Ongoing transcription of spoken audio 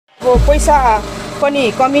पैसा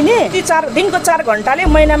पनि कमिने। दिनको 4 घण्टाले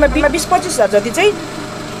महिनामा 20-25 हजार जति चाहिँ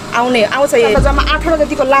आउँछ। जम्मा 8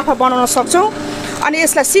 जतिको लाफा बनाउन सक्छौँ। अनि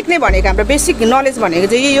यसलाई सिक्ने भनेको हाम्रो बेसिक नलेज भनेको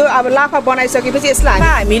चाहिँ यो अब लाफा बनाइसकेपछि यसलाई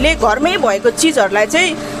हामीले घरमै भएको चिजहरूलाई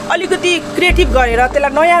चाहिँ अलिकति क्रिएटिभ गरेर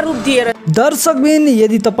त्यसलाई नयाँ रूप दिएर। दर्शकबिन,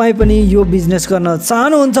 यदि तपाईँ पनि यो बिजनेस गर्न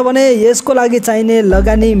चाहनुहुन्छ भने यसको लागि चाहिने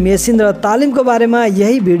लगानी, मेसिन र तालिमको बारेमा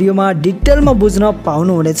यही भिडियोमा डिटेलमा बुझ्न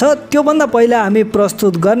पाउनुहुनेछ। त्योभन्दा पहिला हामी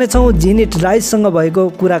प्रस्तुत गर्नेछौँ जिनिट राइससँग भएको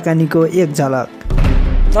कुराकानीको एक झलक।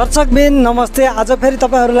 दर्शकबिन नमस्ते, आज फेरि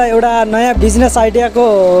तपाईँहरूलाई एउटा नयाँ बिजनेस आइडियाको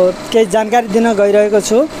केही जानकारी दिन गइरहेको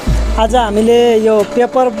छु। आज हामीले यो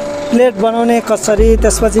पेपर प्लेट बनाउने कसरी,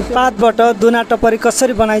 त्यसपछि पातबाट दुना टपरी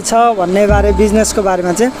कसरी बनाइन्छ भन्ने बारे बिजनेसको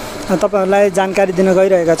बारेमा चाहिँ तपाईँहरूलाई जानकारी दिन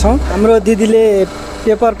गइरहेका छौँ। हाम्रो दिदीले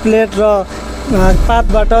पेपर प्लेट र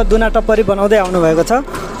पातबाट दुना टपरी बनाउँदै आउनुभएको छ।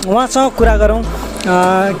 उहाँसँग कुरा गरौँ,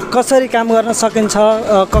 कसरी काम गर्न सकिन्छ,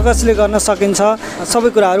 कसले गर्न सकिन्छ, सबै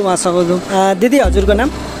कुराहरू उहाँसँग गरौँ। दिदी, हजुरको नाम?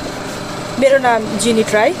 मेरो नाम जिनिट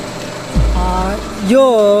राई। यो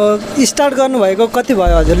स्टार्ट गर्नुभएको कति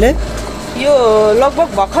भयो हजुरले? यो लगभग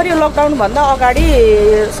भर्खर यो लकडाउनभन्दा अगाडि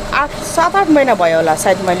 7-8 महिना भयो होला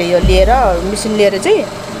सायद मैले यो लिएर मेसिन लिएर चाहिँ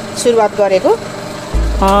सुरुवात गरेको।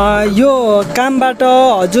 यो कामबाट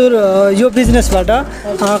हजुर, यो बिजनेसबाट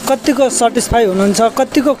कतिको सेटिस्फाई हुनुहुन्छ,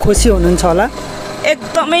 कतिको खुसी हुनुहुन्छ होला?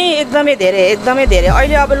 एकदमै धेरै।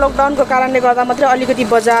 अहिले अब लकडाउनको कारणले गर्दा मात्रै अलिकति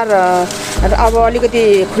बजार अब अलिकति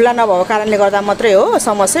खुल्ला नभएको कारणले गर्दा मात्रै हो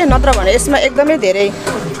समस्या, नत्र भने यसमा एकदमै धेरै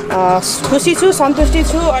खुसी छु, सन्तुष्टि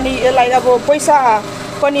छु। अनि यसलाई अब पैसा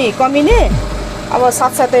पनि कमिने, अब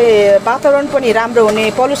साथसाथै वातावरण पनि राम्रो हुने,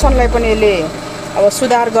 पल्युसनलाई पनि यसले अब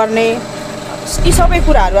सुधार गर्ने, यी सबै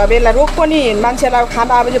कुराहरू। अब यसलाई रोग पनि मान्छेलाई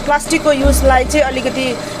खाना, अब यो प्लास्टिकको युजलाई चाहिँ अलिकति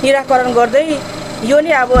निराकरण गर्दै यो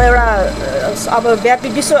नै अब एउटा अब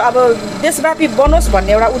विश्व अब देशव्यापी बनोस्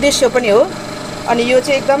भन्ने एउटा उद्देश्य पनि हो। अनि यो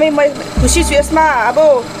चाहिँ एकदमै म खुसी छु यसमा।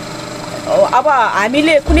 अब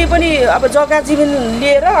हामीले कुनै पनि अब जग्गा जमिन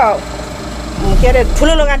लिएर के अरे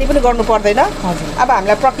ठुलो लगानी पनि गर्नु पर्दैन। अब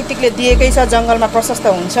हामीलाई प्रकृतिले दिएकै छ, जङ्गलमा प्रशस्त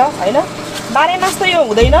हुन्छ होइन, 12 मास त यो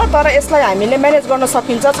हुँदैन, तर यसलाई हामीले म्यानेज गर्न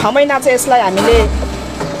सकिन्छ। 6 महिना चाहिँ यसलाई हामीले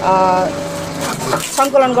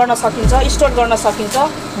सङ्कलन गर्न सकिन्छ, स्टोर गर्न सकिन्छ।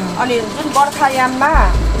 अनि जुन बर्खायाममा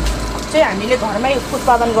चाहिँ हामीले घरमै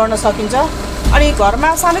उत्पादन गर्न सकिन्छ। अनि घरमा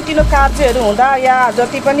सानोतिनो कार्यहरू हुँदा या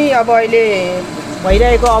जति पनि अब अहिले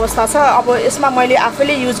भइरहेको अवस्था छ, अब यसमा मैले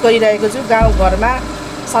आफैले युज गरिरहेको छु। गाउँघरमा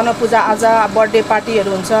सानो पूजाआजा, बर्थडे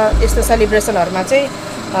पार्टीहरू हुन्छ, यस्तो सेलिब्रेसनहरूमा चाहिँ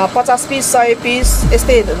 50 पिस 100 पिस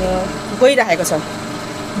यस्तै गइरहेको छ।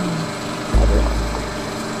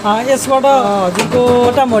 यसबाट हजुरको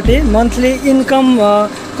मोटामोटी मन्थली इन्कम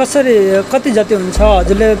कति जति हुन्छ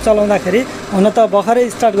हजुरले चलाउँदाखेरि? हुन त भर्खरै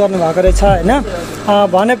स्टार्ट गर्नुभएको रहेछ होइन,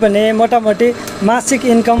 भने पनि मोटामोटी मासिक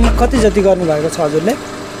इन्कम कति जति गर्नुभएको छ हजुरले?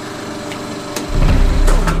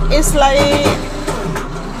 यसलाई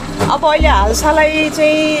अब अहिले हालसालै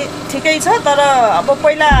चाहिँ ठिकै छ, तर अब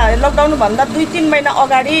पहिला लकडाउनभन्दा 2-3 महिना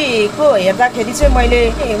अगाडिको हेर्दाखेरि चाहिँ मैले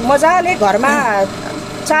मजाले घरमा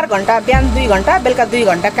 4 घण्टा बिहान 2 घण्टा बेलुका 2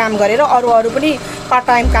 घण्टा काम गरेर अरू पनि पार्ट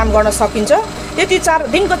टाइम काम गर्न सकिन्छ। यति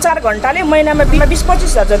दिनको 4 घण्टाले महिनामा 20-25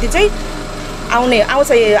 हजार जति चाहिँ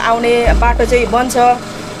आउने बाटो चाहिँ बन्छ।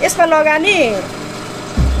 यसमा लगानी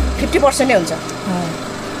 50% नै हुन्छ।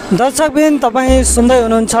 दर्शकबिन, तपाईँ सुन्दै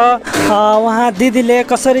हुनुहुन्छ उहाँ दिदीले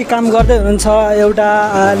कसरी काम गर्दै हुनुहुन्छ। एउटा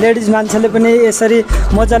लेडिज मान्छेले पनि यसरी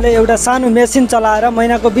मजाले एउटा सानो मेसिन चलाएर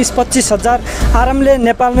महिनाको 20-25 हजार आरामले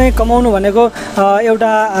नेपालमै कमाउनु भनेको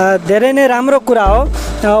एउटा धेरै नै राम्रो कुरा हो।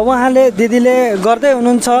 उहाँले दिदीले गर्दै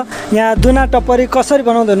हुनुहुन्छ। यहाँ दुना टपरी कसरी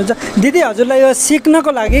बनाउँदै हुनुहुन्छ? दिदी, हजुरलाई यो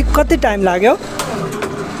सिक्नको लागि कति टाइम लाग्यो?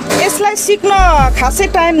 यसलाई सिक्न खासै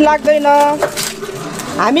टाइम लाग्दैन।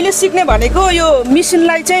 हामीले सिक्ने भनेको यो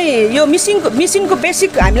मिसिनलाई चाहिँ यो मिसिनको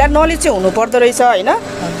बेसिक हामीलाई नलेज चाहिँ हुनुपर्दो रहेछ होइन।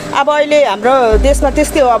 अब अहिले हाम्रो देशमा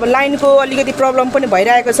त्यस्तै हो, अब लाइनको अलिकति प्रब्लम पनि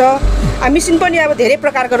भइरहेको छ। मिसिन पनि अब धेरै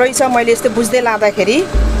प्रकारको रहेछ मैले यस्तो बुझ्दै लाँदाखेरि।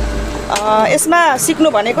 यसमा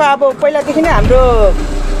सिक्नु भनेको अब पहिलादेखि नै हाम्रो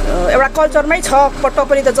एउटा कल्चरमै छ,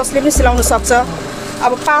 टपरी त जसले पनि सिलाउनु सक्छ।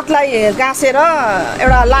 अब पातलाई गाँसेर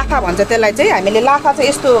एउटा लाखा भन्छ त्यसलाई चाहिँ हामीले, लाखा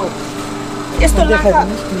चाहिँ यस्तो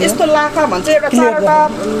लाखा भन्छ। एउटा 4वटा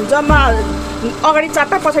जम्मा अगाडि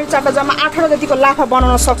 4टा पछाडि 4टा जम्मा 8 जतिको लाखा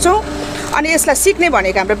बनाउन सक्छौँ। अनि यसलाई सिक्ने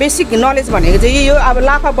भनेको हाम्रो बेसिक नलेज भनेको चाहिँ यो। अब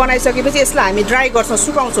लाखा बनाइसकेपछि यसलाई हामी ड्राई गर्छौँ,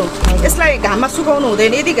 सुकाउँछौँ। यसलाई घाममा सुकाउनु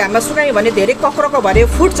हुँदैन। यदि घाममा सुकायौँ भने धेरै कक्रको भएर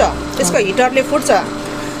फुट्छ, यसको हिटरले फुट्छ।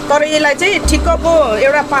 तर यसलाई चाहिँ ठिक्कको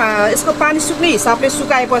एउटा यसको पानी सुक्ने हिसाबले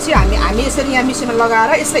सुकाएपछि हामी यसरी यहाँ मिसिनमा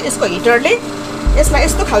लगाएर यसको हिटरले यसलाई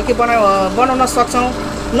यस्तो खालके बनाउन सक्छौँ।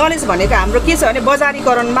 नलेज भनेको हाम्रो के छ भने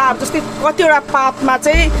बजारीकरणमा अब जस्तै कतिवटा पातमा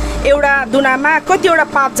चाहिँ एउटा दुनामा कतिवटा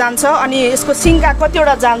पात जान्छ अनि यसको सिङ्का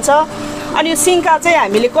कतिवटा जान्छ अनि यो सिङ्का चाहिँ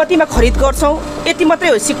हामीले कतिमा खरिद गर्छौँ यति मात्रै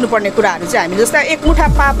हो सिक्नुपर्ने कुराहरू चाहिँ हामीले जस्तै एक मुठा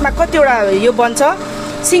पातमा कतिवटा यो बन्छ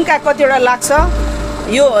सिङ्का कतिवटा लाग्छ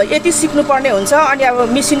यो यति सिक्नुपर्ने हुन्छ अनि अब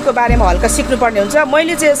मेसिनको बारेमा हल्का सिक्नुपर्ने हुन्छ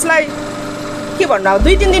मैले चाहिँ यसलाई के भन्नु अब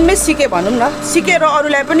 2-3 दिनमै सिकेँ भनौँ न सिकेर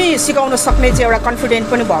अरूलाई पनि सिकाउन सक्ने चाहिँ एउटा कन्फिडेन्ट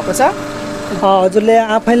पनि भएको छ हजुरले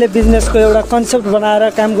आफैले बिजनेसको एउटा कन्सेप्ट बनाएर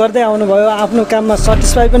काम गर्दै आउनुभयो आफ्नो काममा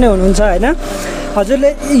सेटिस्फाई पनि हुनुहुन्छ हैन हजुरले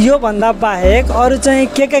यो भन्दा बाहेक अरू चाहिँ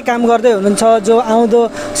के काम गर्दै हुनुहुन्छ जो आउँदो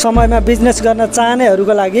समयमा बिजनेस गर्न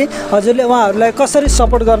चाहनेहरूको लागि हजुरले उहाँहरूलाई कसरी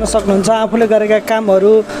सपोर्ट गर्न सक्नुहुन्छ आफूले गरेका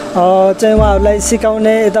कामहरू चाहिँ उहाँहरूलाई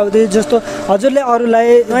सिकाउने यताउति जस्तो हजुरले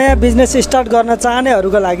अरूलाई नयाँ बिजनेस स्टार्ट गर्न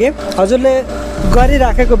चाहनेहरूको लागि हजुरले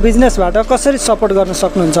गरिराखेको बिजनेसबाट कसरी सपोर्ट गर्न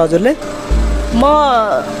सक्नुहुन्छ हजुरले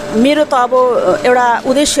मेरो त अब एउटा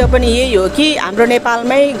उद्देश्य पनि यही हो कि हाम्रो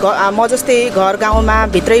नेपालमै म जस्तै घर गाउँमा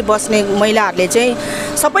भित्रै बस्ने महिलाहरूले चाहिँ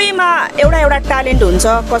सबैमा एउटा ट्यालेन्ट हुन्छ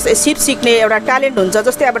कसै सिक्ने एउटा ट्यालेन्ट हुन्छ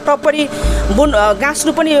जस्तै अब टप्परी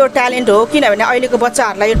गाँच्नु पनि यो ट्यालेन्ट हो किनभने अहिलेको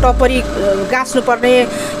बच्चाहरूलाई यो टप्परी गाँच्नुपर्ने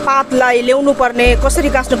पातलाई ल्याउनु पर्ने कसरी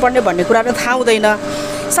गाँच्नुपर्ने भन्ने कुराहरू थाहा हुँदैन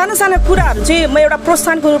साना साना कुराहरू चाहिँ म एउटा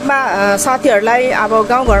प्रोत्साहनको रूपमा साथीहरूलाई अब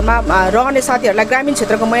गाउँघरमा रहने साथीहरूलाई ग्रामीण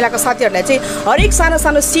क्षेत्रको महिलाको साथीहरूलाई चाहिँ हरेक सानो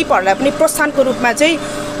सानो सिपहरूलाई पनि प्रोत्साहनको रूपमा चाहिँ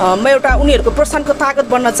म एउटा उनीहरूको प्रोत्साहनको ताकत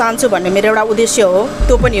बन्न चाहन्छु भन्ने मेरो एउटा उद्देश्य हो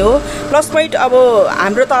त्यो पनि हो प्लस पोइन्ट अब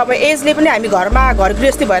हाम्रो त अब एजले पनि हामी घरमा घर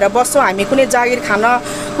गृहस्थी भएर बस्छौँ हामी कुनै जागिर खान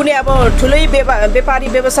कुनै अब ठुलै व्यापारी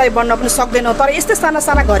व्यवसाय बन्न पनि सक्दैनौँ तर यस्तै साना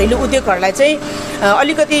साना घरेलु उद्योगहरूलाई चाहिँ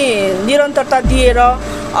अलिकति निरन्तरता दिएर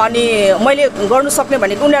अनि मैले गर्नु सक्ने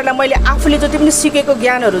भनेको उनीहरूलाई मैले आफूले जति पनि सिकेको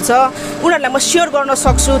ज्ञानहरू छ उनीहरूलाई म सेयर गर्न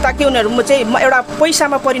सक्छु ताकि उनीहरू चाहिँ एउटा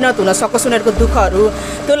पैसामा परिणत हुन सकोस् उनीहरूको दुःखहरू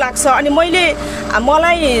त्यो लाग्छ अनि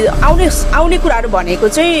मलाई आउने कुराहरू भनेको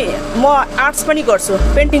चाहिँ म आर्ट्स पनि गर्छु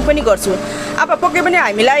पेन्टिङ पनि गर्छु अब पक्कै पनि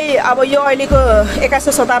हामीलाई अब यो अहिलेको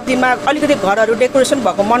 21औं शताब्दीमा अलिकति घरहरू डेकोरेसन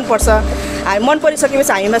भएको मनपर्छ हामी मन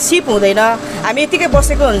परिसकेपछि हामीमा सिप हुँदैन हामी यतिकै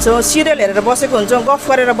बसेको हुन्छौँ सिरियल हेरेर बसेको हुन्छौँ गफ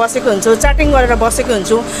गरेर बसेको हुन्छौँ च्याटिङ गरेर बसेको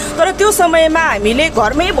हुन्छौँ तर त्यो समयमा हामीले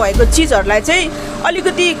घरमै भएको चिजहरूलाई चाहिँ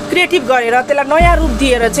अलिकति क्रिएटिभ गरेर त्यसलाई नयाँ रूप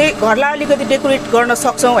दिएर चाहिँ घरलाई अलिकति डेकोरेट गर्न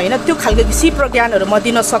सक्छौँ होइन त्यो खालको सिप र ज्ञानहरू म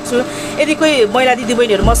दिन सक्छु यदि कोही महिला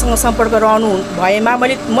दिदीबहिनीहरू मसँग सम्पर्क रहनु भएमा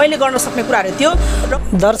मैले गर्न सक्ने कुराहरू थियो र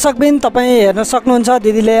दर्शकबिन तपाईँ हेर्न सक्नुहुन्छ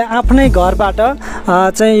दिदीले आफ्नै घरबाट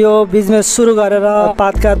चाहिँ यो बिजनेस सुरु गरेर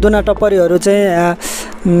पातका दुना टप्परीहरू चाहिँ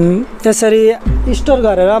त्यसरी स्टोर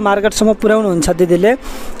गरेर मार्केटसम्म पुर्याउनुहुन्छ दिदीले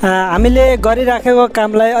हामीले गरिराखेको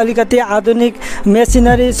कामलाई अलिकति आधुनिक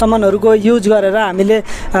मेसिनरी सामानहरूको युज गरेर हामीले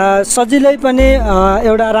सजिलै पनि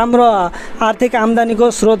एउटा राम्रो आर्थिक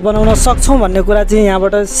आम्दानीको स्रोत बनाउन सक्छौँ भन्ने कुरा चाहिँ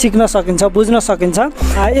यहाँबाट सिक्न सकिन्छ बुझ्न सकिन्छ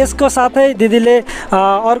यसको साथै दिदीले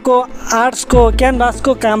अर्को आर्ट्सको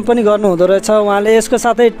क्यानभासको काम पनि गर्नुहुँदो रहेछ उहाँले यसको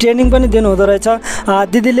साथै ट्रेनिङ पनि दिनुहुँदो रहेछ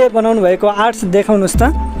दिदीले बनाउनु भएको आर्ट्स देखाउनुहोस्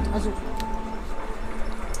त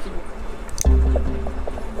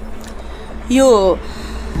यो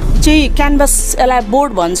चाहिँ क्यानभास यसलाई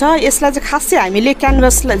बोर्ड भन्छ यसलाई चाहिँ खासै हामीले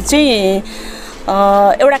क्यानभासलाई चाहिँ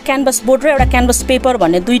एउटा क्यानभास बोर्ड र एउटा क्यानभास पेपर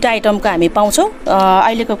भन्ने दुईटा आइटमको हामी पाउँछौँ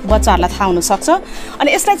अहिलेको बच्चाहरूलाई थाहा हुनसक्छ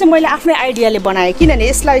अनि यसलाई चाहिँ मैले आफ्नै आइडियाले बनाएँ किनभने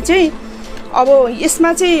यसलाई चाहिँ अब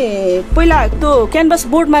यसमा चाहिँ पहिला त्यो क्यानभास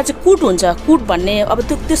बोर्डमा चाहिँ कुट हुन्छ कुट भन्ने अब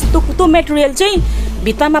त्यो मेटेरियल चाहिँ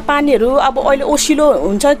भित्तामा पानीहरू अब अहिले ओसिलो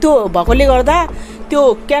हुन्छ त्यो भएकोले गर्दा त्यो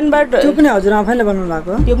क्यानभास त्यो पनि हजुर आफैले बनाउनु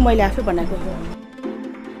भएको त्यो मैले आफै बनाएको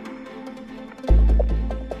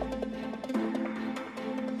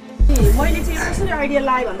मैले चाहिँ कसरी आइडिया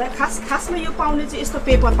लगाएँ भन्दा खासमा यो पाउने चाहिँ यस्तो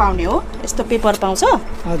पेपर पाउने हो यस्तो पेपर पाउँछ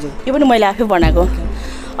हजुर यो पनि मैले आफै बनाएको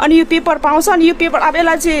अनि यो पेपर पाउँछ अनि यो पेपर अब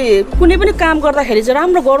यसलाई चाहिँ कुनै पनि काम गर्दाखेरि चाहिँ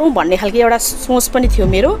राम्रो गरौँ भन्ने खालको एउटा सोच पनि थियो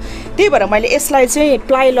मेरो त्यही भएर मैले यसलाई चाहिँ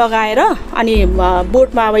प्लाई लगाएर अनि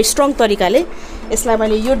बोर्डमा अब स्ट्रङ तरिकाले यसलाई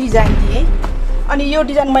मैले यो डिजाइन दिएँ अनि यो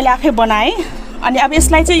डिजाइन मैले आफै बनाएँ अनि अब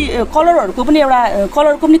यसलाई चाहिँ कलरहरूको पनि एउटा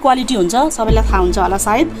कलरको पनि क्वालिटी हुन्छ सबैलाई थाहा हुन्छ होला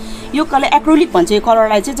सायद यो कलर एक्रोलिक भन्छ यो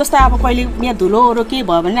कलरलाई चाहिँ जस्तै अब कहिले यहाँ धुलोहरू केही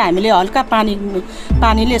भयो भने हामीले हल्का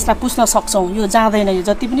पानीले यसलाई पुस्न सक्छौँ यो जाँदैन यो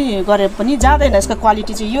जति पनि गरे पनि जाँदैन यसको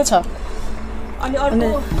क्वालिटी चाहिँ यो छ अनि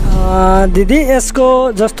अर्को दिदी यसको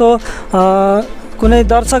जस्तो कुनै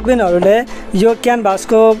दर्शकबिनहरूले यो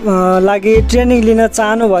क्यानभासको लागि ट्रेनिङ लिन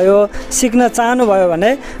चाहनुभयो सिक्न चाहनुभयो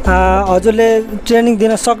भने हजुरले ट्रेनिङ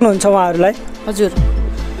दिन सक्नुहुन्छ उहाँहरूलाई हजुर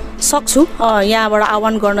सक्छु यहाँबाट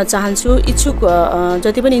आह्वान गर्न चाहन्छु इच्छुक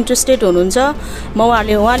जति पनि इन्ट्रेस्टेड हुनुहुन्छ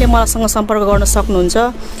उहाँले मसँग सम्पर्क गर्न सक्नुहुन्छ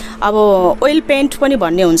अब ओइल पेन्ट पनि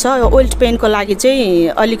भन्ने हुन्छ ओइल पेन्टको लागि चाहिँ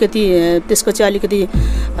अलिकति त्यसको चाहिँ अलिकति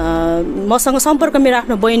मसँग सम्पर्क मेरो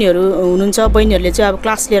आफ्नो बहिनीहरू हुनुहुन्छ बहिनीहरूले चाहिँ अब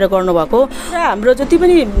क्लास लिएर गर्नुभएको र हाम्रो जति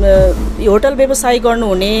पनि होटल व्यवसाय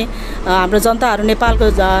गर्नुहुने हाम्रो जनताहरू नेपालको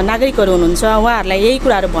नागरिकहरू हुनुहुन्छ उहाँहरूलाई यही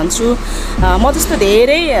कुराहरू भन्छु म जस्तो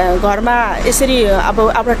धेरै घरमा यसरी अब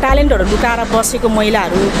आफ्नो ट्यालेन्टहरू लुकाएर बसेको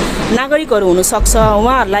महिलाहरू नागरिकहरू हुनसक्छ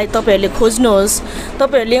उहाँहरूलाई तपाईँहरूले खोज्नुहोस्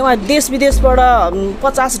तपाईँहरूले उहाँ देश विदेशबाट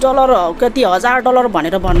 $50 कति $1000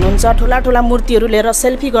 भनेर भन्नुहुन्छ ठुला ठुला मूर्तिहरू लिएर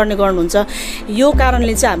सेल्फी गर्नुहुन्छ यो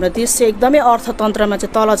कारणले चाहिँ हाम्रो देश चाहिँ एकदमै अर्थतन्त्रमा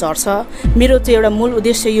चाहिँ तल झर्छ मेरो चाहिँ एउटा मूल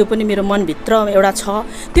उद्देश्य यो पनि मेरो मनभित्र एउटा छ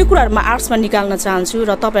त्यो कुराहरूमा आर्ट्समा निकाल्न चाहन्छु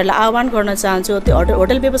र तपाईँहरूलाई आह्वान गर्न चाहन्छु त्यो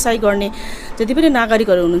होटल व्यवसाय गर्ने जति पनि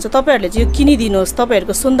नागरिकहरू हुनुहुन्छ तपाईँहरूले चाहिँ यो किनिदिनुहोस्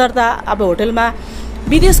तपाईँहरूको सुन्दरता अब होटलमा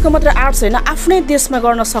विदेशको मात्र आर्ट्स होइन आफ्नै देशमा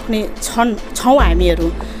गर्न सक्ने छौँ हामीहरू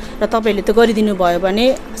र तपाईँले त्यो गरिदिनु भयो भने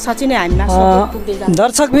साँच्चै नै हामीमा पुग्दै जान्छ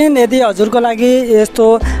दर्शकबिन यदि हजुरको लागि यस्तो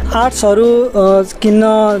आर्ट्सहरू किन्न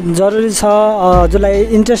जरुरी छ हजुरलाई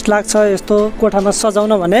इन्ट्रेस्ट लाग्छ यस्तो कोठामा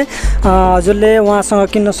सजाउन भने हजुरले उहाँसँग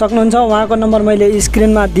किन्न सक्नुहुन्छ उहाँको नम्बर मैले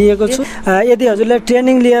स्क्रिनमा दिएको छु यदि हजुरले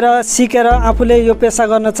ट्रेनिङ लिएर सिकेर आफूले यो पेसा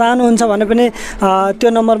गर्न चाहनुहुन्छ भने पनि त्यो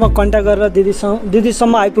नम्बरमा कन्ट्याक्ट गरेर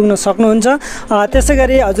दिदीसम्म आइपुग्न सक्नुहुन्छ त्यसै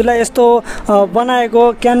गरी हजुरलाई यस्तो बनाएको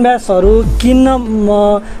क्यानभासहरू किन्न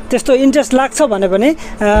त्यस्तो इन्ट्रेस्ट लाग्छ भने पनि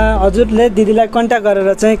हजुरले दिदीलाई कन्ट्याक्ट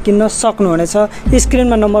गरेर चाहिँ किन्न सक्नुहुनेछ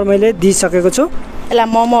स्क्रिनमा नम्बर मैले दिइसकेको छु यसलाई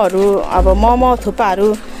मोमोहरू अब मोमो थुक्पाहरू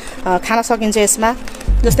खान सकिन्छ यसमा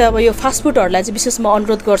जस्तै अब यो फास्ट फुडहरूलाई चाहिँ विशेष म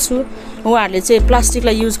अनुरोध गर्छु उहाँहरूले चाहिँ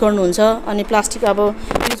प्लास्टिकलाई युज गर्नुहुन्छ अनि प्लास्टिक अब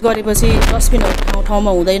युज गरेपछि डस्टबिनहरू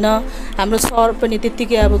ठाउँमा हुँदैन हाम्रो सहर पनि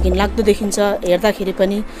त्यत्तिकै अब घिनलाग्दो देखिन्छ हेर्दाखेरि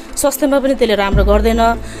पनि स्वास्थ्यमा पनि त्यसले राम्रो गर्दैन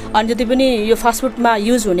अनि जति पनि यो फास्ट फुडमा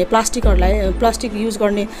युज हुने प्लास्टिक युज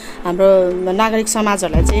गर्ने हाम्रो नागरिक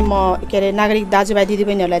समाजहरूलाई चाहिँ म के अरे नागरिक दाजुभाइ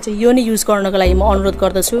दिदीबहिनीहरूलाई चाहिँ यो नै युज गर्नको लागि म अनुरोध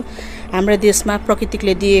गर्दछु हाम्रो देशमा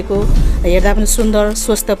प्रकृतिले दिएको हेर्दा पनि सुन्दर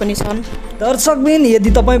स्वस्थ पनि छन् दर्शकबिन यदि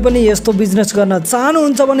तपाईँ पनि यस्तो बिजनेस गर्न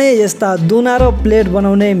चाहनुहुन्छ भने यस्ता दुना र प्लेट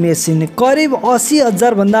बनाउने मेसिन करिब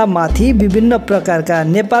 80,000 भन्दा माथि विभिन्न प्रकारका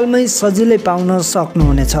नेपालमै सजिलै पाउन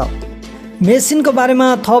सक्नुहुनेछ मेसिनको बारेमा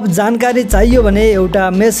थप जानकारी चाहियो भने एउटा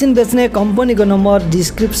मेसिन बेच्ने कम्पनीको नम्बर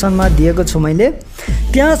डिस्क्रिप्सनमा दिएको छु मैले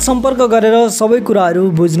त्यहाँ सम्पर्क गरेर सबै कुराहरू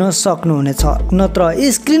बुझ्न सक्नुहुनेछ नत्र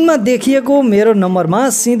स्क्रिनमा देखिएको मेरो नम्बरमा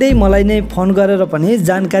सिधै मलाई नै फोन गरेर पनि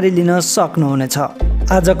जानकारी लिन सक्नुहुनेछ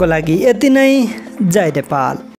आजको लागि यति नै जय नेपाल।